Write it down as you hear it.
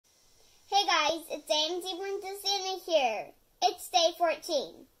guys, it's Angie Princess here. It's day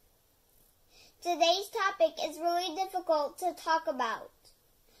 14. Today's topic is really difficult to talk about,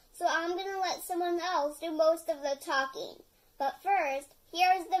 so I'm going to let someone else do most of the talking. But first,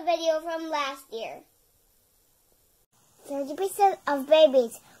 here's the video from last year. 30% of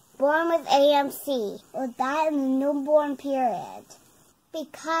babies born with AMC will die in the newborn period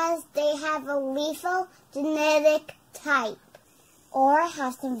because they have a lethal genetic type or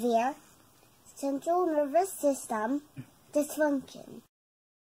have severe central nervous system dysfunction.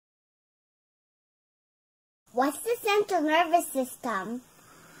 What's the central nervous system?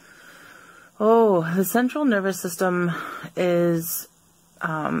 Oh, the central nervous system is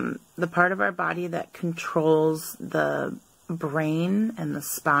the part of our body that controls the brain and the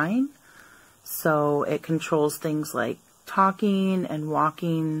spine. So it controls things like talking and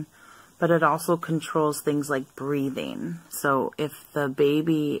walking, but it also controls things like breathing. So if the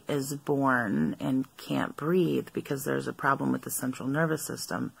baby is born and can't breathe because there's a problem with the central nervous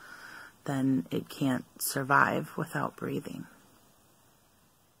system, then it can't survive without breathing.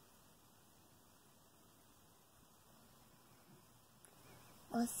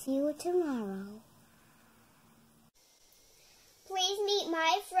 I'll see you tomorrow. Please meet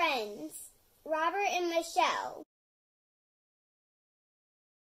my friends, Robert and Michelle.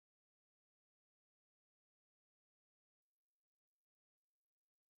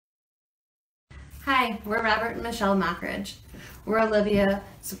 Hi, we're Robert and Michelle Mockridge. We're Olivia's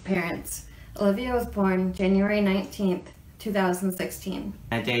parents. Olivia was born January 19th, 2016.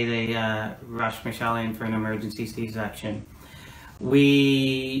 That day they rushed Michelle in for an emergency C-section.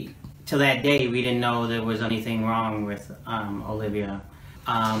 Till that day, we didn't know there was anything wrong with Olivia.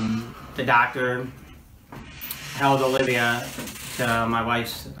 The doctor held Olivia to my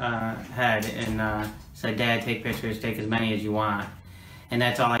wife's head and said, "Dad, take pictures, take as many as you want." And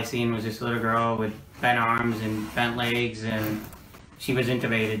that's all I seen was this little girl with bent arms and bent legs, and she was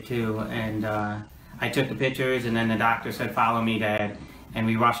intubated too. And I took the pictures, and then the doctor said, "Follow me, Dad." And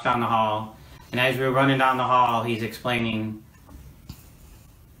we rushed down the hall. And as we were running down the hall, he's explaining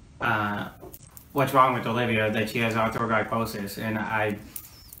what's wrong with Olivia, that she has arthrogryposis. And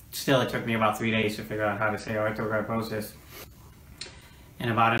it took me about 3 days to figure out how to say arthrogryposis.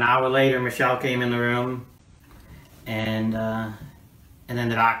 And about an hour later, Michelle came in the room, and then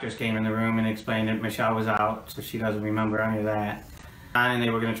the doctors came in the room and explained that Michelle was out, so she doesn't remember any of that. And they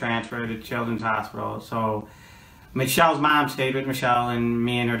were going to transfer her to Children's Hospital. So Michelle's mom stayed with Michelle, and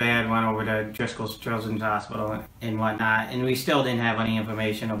me and her dad went over to Driscoll's Children's Hospital and whatnot. And we still didn't have any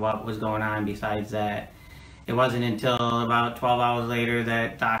information of what was going on besides that. It wasn't until about 12 hours later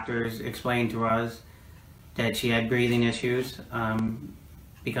that doctors explained to us that she had breathing issues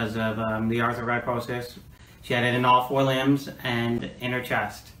because of the arthrogryposis. She had it in all 4 limbs and in her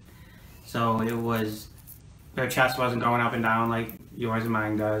chest. So her chest wasn't going up and down like yours and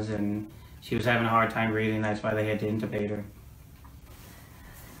mine does, and she was having a hard time breathing. That's why they had to intubate her.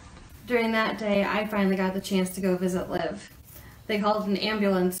 During that day, I finally got the chance to go visit Liv. They called an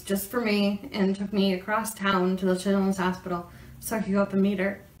ambulance just for me and took me across town to the Children's Hospital so I could go up and meet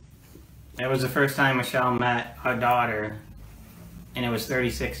her. It was the first time Michelle met our daughter, and it was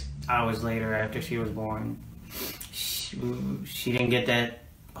 36 hours later after she was born. She didn't get that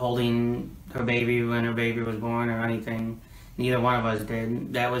holding her baby when her baby was born or anything. Neither one of us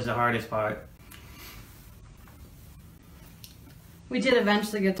did. That was the hardest part. We did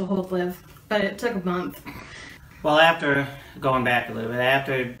eventually get to hold Liv, but it took a month. Well, going back a little bit,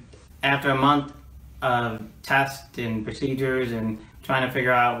 after a month of tests and procedures and trying to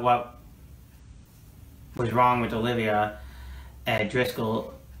figure out what was wrong with Olivia at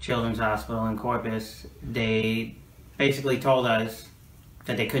Driscoll Children's Hospital in Corpus, they basically told us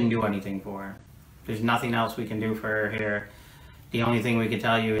that they couldn't do anything for her. There's nothing else we can do for her here. The only thing we could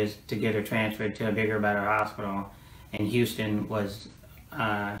tell you is to get her transferred to a bigger, better hospital. And Houston was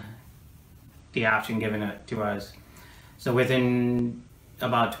the option given to us. So within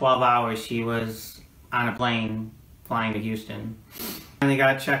about 12 hours, she was on a plane flying to Houston. And they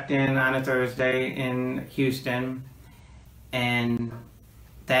got checked in on a Thursday in Houston. And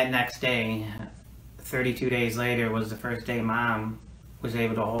that next day, 32 days later, was the first day Mom was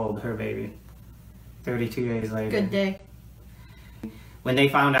able to hold her baby. 32 days later. Good day. When they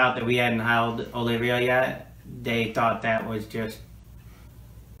found out that we hadn't held Olivia yet, they thought that was just...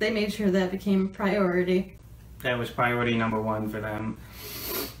 They made sure that became priority. That was priority number 1 for them.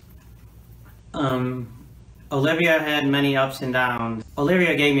 Olivia had many ups and downs.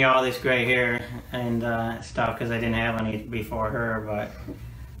 Olivia gave me all this gray hair and stuff because I didn't have any before her, but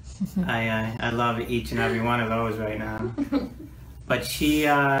I love each and every one of those right now. But she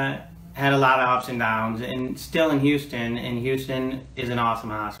had a lot of ups and downs, and still in Houston, and Houston is an awesome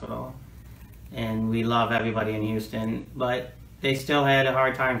hospital, and we love everybody in Houston, but they still had a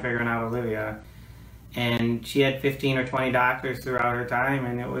hard time figuring out Olivia. And she had 15 or 20 doctors throughout her time,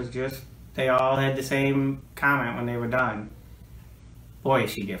 and it was just, they all had the same comment when they were done. Boy,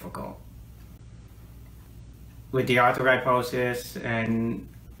 is she difficult. With the arthrogryposis and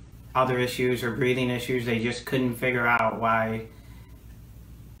other issues or breathing issues, they just couldn't figure out why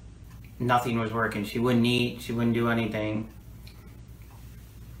nothing was working. She wouldn't eat, she wouldn't do anything.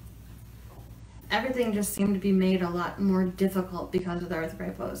 Everything just seemed to be made a lot more difficult because of the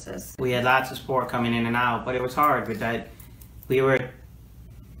arthrogryposis. We had lots of support coming in and out, but it was hard with that. We were a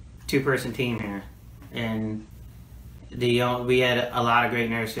two-person team here, and we had a lot of great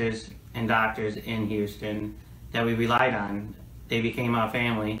nurses and doctors in Houston that we relied on. They became our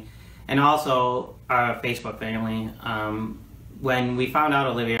family, and also our Facebook family. When we found out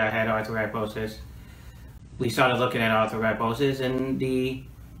Olivia had arthrogryposis, we started looking at arthrogryposis, and the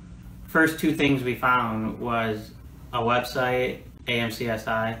first two things we found was a website,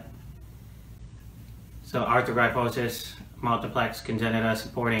 AMCSI, so Arthrogryposis Multiplex Congenital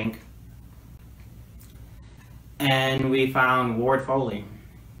Support Inc. And we found Ward Foley,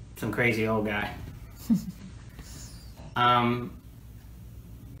 some crazy old guy. And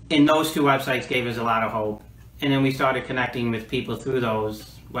those two websites gave us a lot of hope. And then we started connecting with people through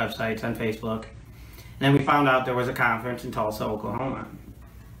those websites on Facebook. And then we found out there was a conference in Tulsa, Oklahoma.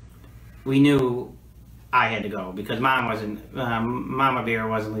 We knew I had to go because Mama Bear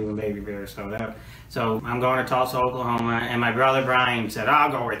wasn't leaving Baby Bear. So I'm going to Tulsa, Oklahoma, and my brother Brian said,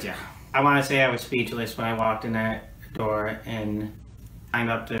 I'll go with you. I want to say I was speechless when I walked in that door and signed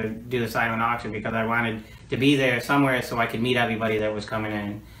up to do the silent auction because I wanted to be there somewhere so I could meet everybody that was coming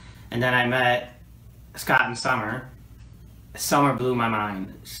in. And then I met Scott and Summer. Summer blew my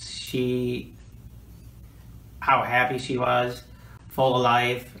mind. How happy she was, full of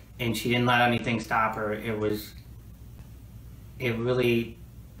life, and she didn't let anything stop her. That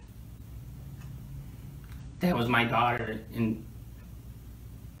was my daughter in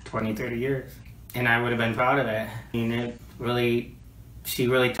 20, 30 years. And I would have been proud of that. I mean, she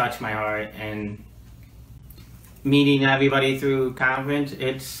really touched my heart, and meeting everybody through conference,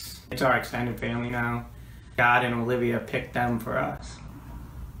 it's our extended family now. God and Olivia picked them for us.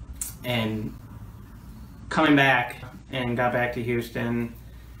 And coming back and got back to Houston,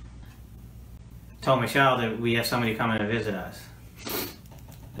 told Michelle that we have somebody coming to visit us.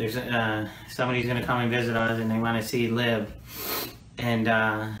 There's somebody's going to come and visit us, and they want to see Liv. And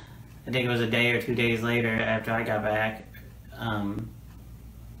I think it was a day or 2 days later after I got back,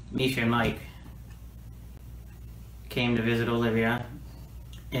 Misha and Mike came to visit Olivia,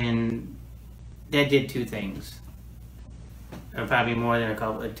 and that did two things, or probably more than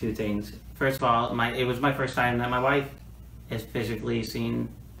two things. First of all, it was my first time that my wife has physically seen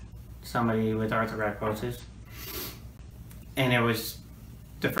somebody with arthrogryposis, and it was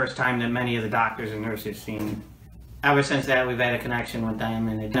the first time that many of the doctors and nurses seen. Ever since that, we've had a connection with them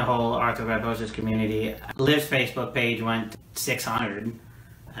and the whole arthrogryposis community. Liv's Facebook page went 600.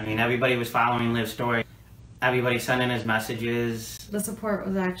 I mean, everybody was following Liv's story. Everybody sending us messages. The support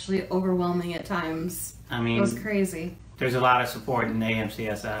was actually overwhelming at times. I mean, it was crazy. There's a lot of support in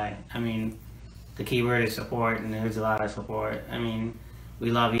AMCSI. I mean, the key word is support, and there's a lot of support. I mean, we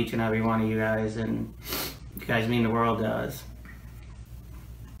love each and every one of you guys, and you guys mean the world to us.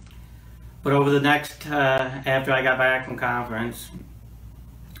 But over the next, after I got back from conference,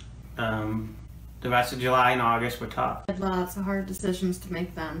 the rest of July and August were tough. I had lots of hard decisions to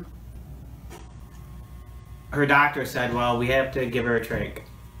make then. Her doctor said, well, we have to give her a trach.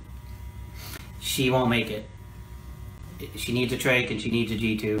 She won't make it. She needs a trach and she needs a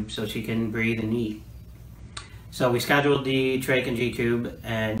G-tube so she can breathe and eat. So we scheduled the trach and G-tube,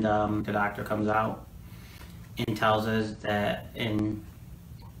 and the doctor comes out and tells us that,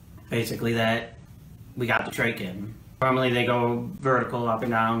 basically that we got the trach in. Normally they go vertical up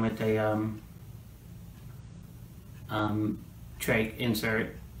and down with a trach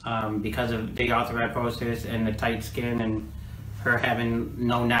insert. Because of the arthrogryposis and the tight skin and her having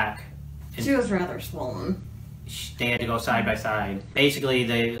no neck. She was rather swollen. They had to go side by side. Basically,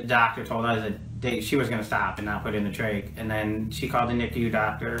 the doctor told us that she was going to stop and not put in the trach. And then she called the NICU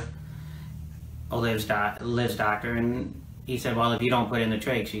doctor, Liv's doctor, and he said, well, if you don't put in the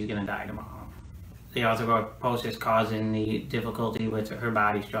trach, she's going to die tomorrow. The arthrogryposis causing the difficulty with her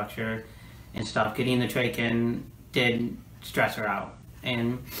body structure and stuff. Getting the trach in did stress her out.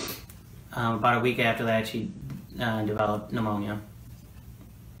 And about a week after that, she developed pneumonia.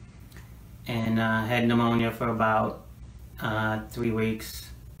 And had pneumonia for about 3 weeks.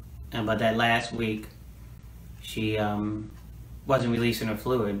 but that last week, she wasn't releasing her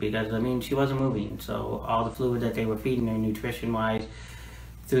fluid because, I mean, she wasn't moving. So all the fluid that they were feeding her, nutrition-wise,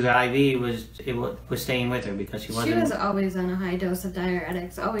 through the IV was staying with her because she wasn't. She was always on a high dose of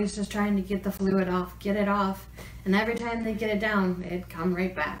diuretics, always just trying to get the fluid off, get it off, and every time they get it down, it'd come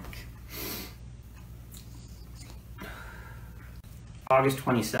right back. August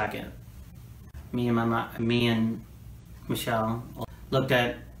 22nd, me and Michelle looked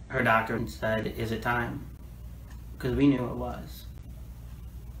at her doctor and said, "Is it time?" Because we knew it was.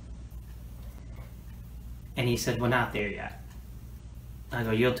 And he said, "We're not there yet." I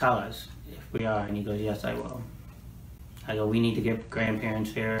go, "You'll tell us if we are." And he goes, "Yes, I will." I go, "We need to get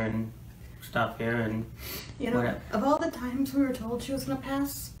grandparents here and stuff here." And you know, of all the times we were told she was going to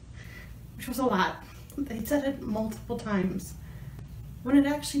pass, which was a lot, they said it multiple times. When it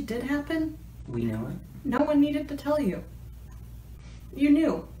actually did happen, we knew it. No one needed to tell you. You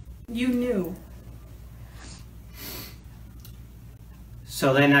knew. You knew.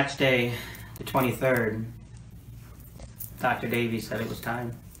 So the next day, the 23rd, Dr. Davies said it was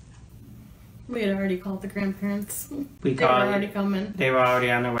time. We had already called the grandparents. They were already coming. They were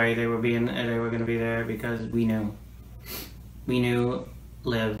already on their way. They were going to be there because we knew. We knew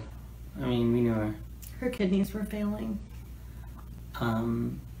Liv. I mean, we knew her. Her kidneys were failing.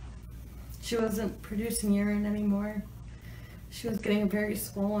 She wasn't producing urine anymore. She was getting very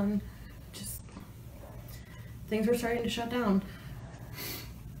swollen. Just things were starting to shut down.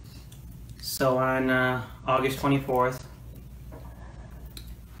 So on August 24th,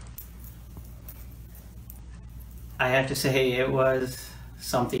 I have to say it was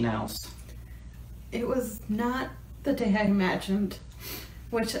something else. It was not the day I imagined,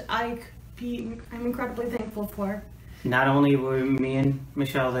 which I'm incredibly thankful for. Not only were me and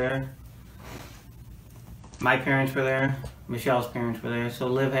Michelle there, my parents were there, Michelle's parents were there, so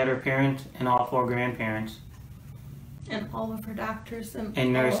Liv had her parents and all 4 grandparents. And all of her doctors and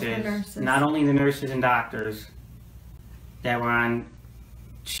nurses. All of her nurses. Not only the nurses and doctors that were on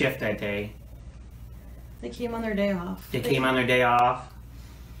shift that day. They came on their day off. They came on their day off.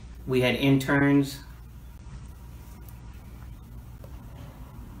 We had interns.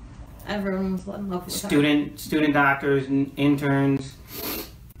 Everyone was in love with Student doctors and interns.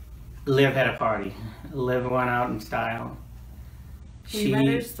 Liv had a party. Liv went out in style. We read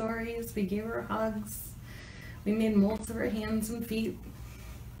her stories. We gave her hugs. We made molds of her hands and feet.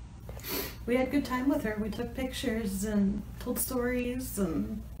 We had a good time with her. We took pictures and told stories.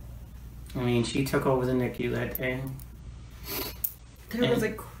 And I mean, she took over the NICU that day. There was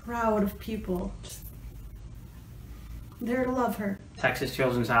a crowd of people just there to love her. Texas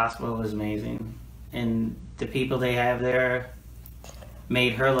Children's Hospital is amazing. And the people they have there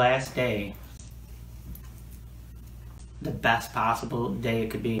made her last day the best possible day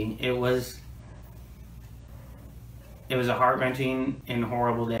it could be. It was a heart-wrenching and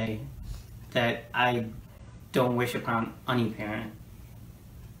horrible day that I don't wish upon any parent.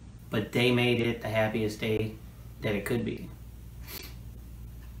 But they made it the happiest day that it could be.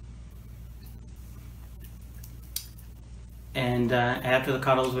 And after the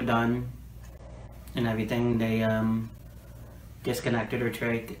cuddles were done and everything, they disconnected her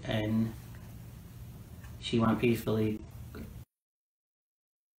trach and she went peacefully.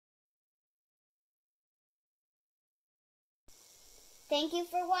 Thank you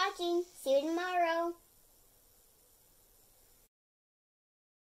for watching. See you tomorrow.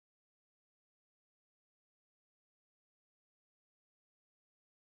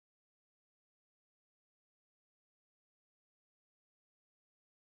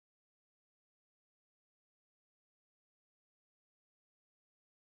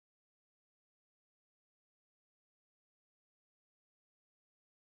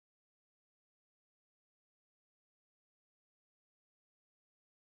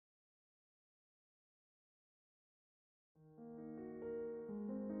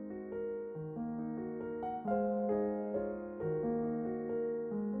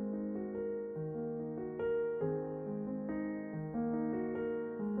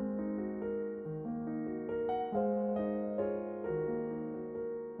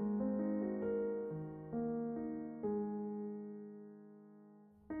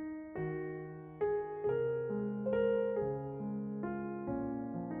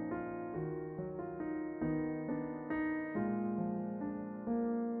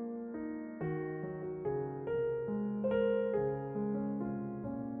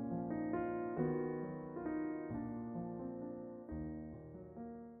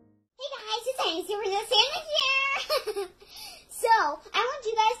 Super Santa here! So, I want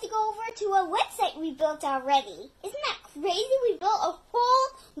you guys to go over to a website we built already. Isn't that crazy? We built a whole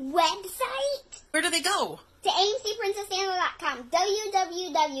website Where do they go? To amcprincessanna.com.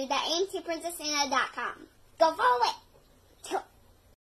 www.amcprincessanna.com. Go follow